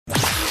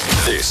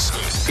This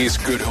is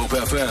Good Hope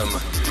FM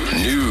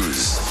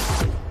News.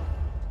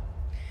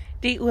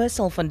 Die oë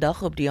sal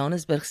vandag op die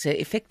Johannesburgse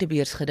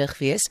Effektebeurs gerig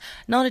wees,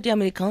 nadat die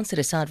Amerikaanse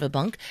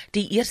reserwebank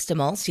die eerste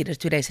maal sedert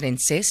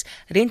 2006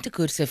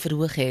 rentekoerse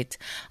verhoog het.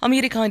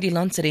 Amerika het die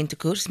land se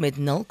rentekoers met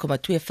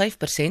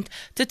 0,25%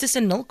 tot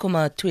tussen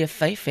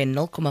 0,25 en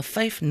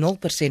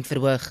 0,50%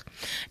 verhoog.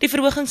 Die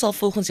verhoging sal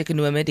volgens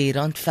ekonome die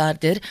rand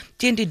verder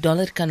teen die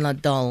dollar kan laat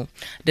daal.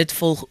 Dit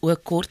volg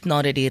ook kort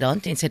nadat die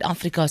rand en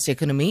Suid-Afrika se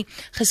ekonomie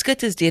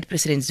geskit is deur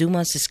president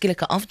Zuma se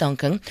skielike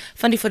afdanking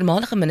van die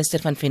voormalige minister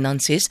van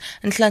Finansies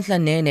in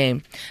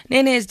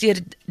Nene is deur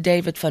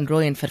David van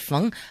Rooyen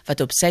vervang,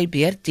 wat op sy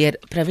beurt deur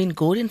Pravin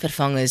Gordhan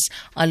vervang is,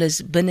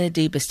 alles binne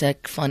die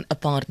bestek van 'n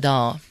paar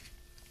dae.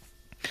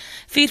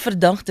 4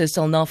 verdagtes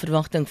sal na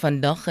verwagting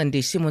vandag in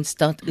die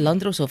Simonstad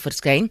Landdroshof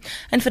verskyn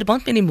in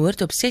verband met die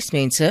moord op 6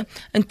 mense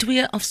in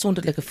 2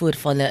 afsonderlike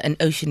voorvalle in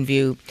Ocean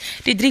View.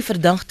 Die 3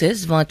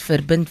 verdagtes wat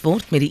verbind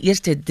word met die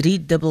eerste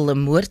 3-dubbele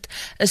moord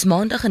is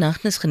maandag in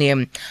hegtenis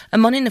geneem. 'n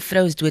Man en 'n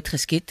vrou is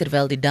doodgeskiet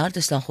terwyl die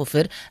 3de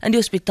slagoffer in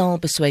die hospitaal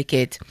beswyk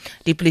het.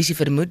 Die polisie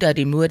vermoed dat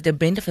die moorde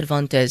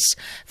bendeverwant is.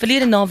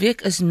 Verlede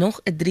naweek is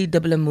nog 'n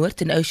 3-dubbele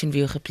moord in Ocean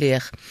View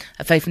gepleeg.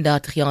 'n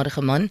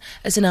 35-jarige man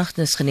is in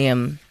hegtenis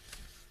geneem.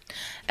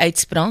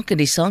 Uitspraak in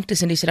die saak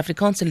tussen die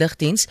Suid-Afrikaanse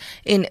Lugdiens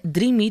en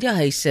 3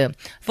 mediahuise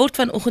word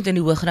vanoggend in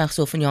die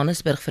Hooggeregshof in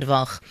Johannesburg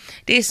verwag.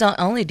 Die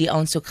SAL het die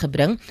aansoek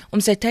gebring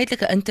om sy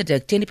tydelike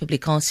interdik teen die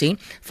publikasie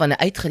van 'n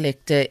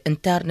uitgelekte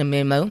interne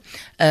memo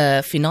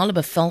 'n finale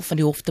bevel van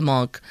die hof te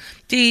maak.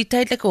 Die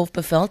tydelike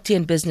hofbevel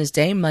teen Business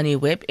Day,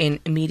 Moneyweb en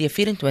Media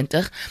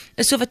 24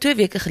 is sowat 2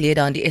 weke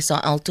gelede aan die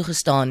SAL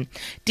toegestaan.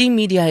 Die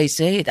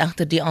mediahuise het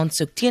egter die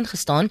aansoek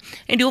teengestaan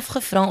en die hof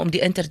gevra om die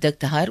interdik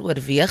te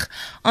heroorweeg,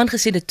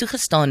 aangesien dit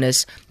toegestaan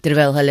is,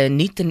 terwyl hulle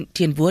nie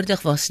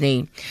teenwoordig was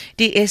nie.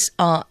 Die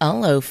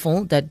SAL hou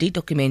vol dat die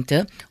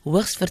dokumente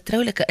hoogs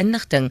vertroulike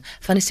inligting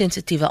van 'n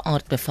sensitiewe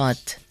aard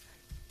bevat.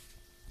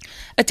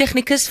 'n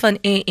Tegnikus van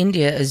Air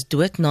India is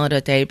dood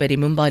nadat hy by die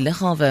Mumbai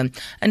lughawe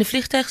in 'n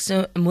vliegtuig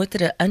se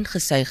motore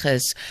ingesuig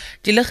is.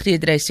 Die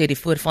lugredery sê die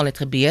voorval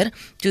het gebeur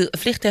toe 'n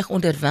vliegtuig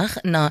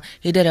onderweg na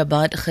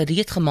Hyderabad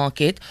gereed gemaak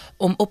het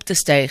om op te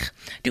styg.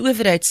 Die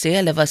owerheid sê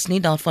hulle was nie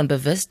daarvan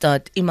bewus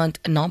dat iemand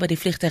naby die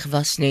vliegtuig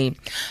was nie. 'n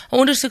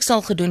Ondersoek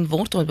sal gedoen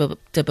word om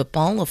te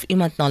bepaal of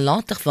iemand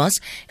nalatig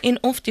was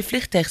en of die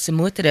vliegtuig se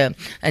motore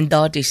in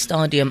daardie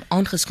stadium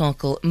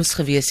aangeskakel moes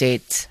gewees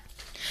het.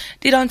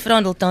 Die rand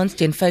verhandel tans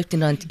teen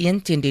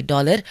R15.1 teen die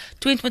dollar,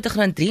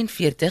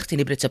 R22.43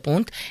 teen die Britse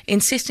pond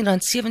en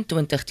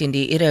R16.27 teen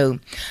die euro.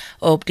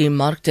 Op die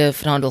markte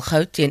verhandel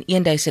goud teen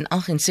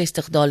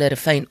 $1.068 'n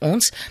fyn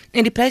ons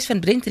en die prys van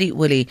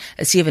Brent-olie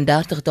is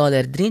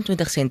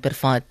 $37.23 per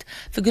vat.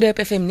 Vir Good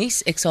Hope FM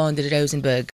nuus, ek Rosenburg.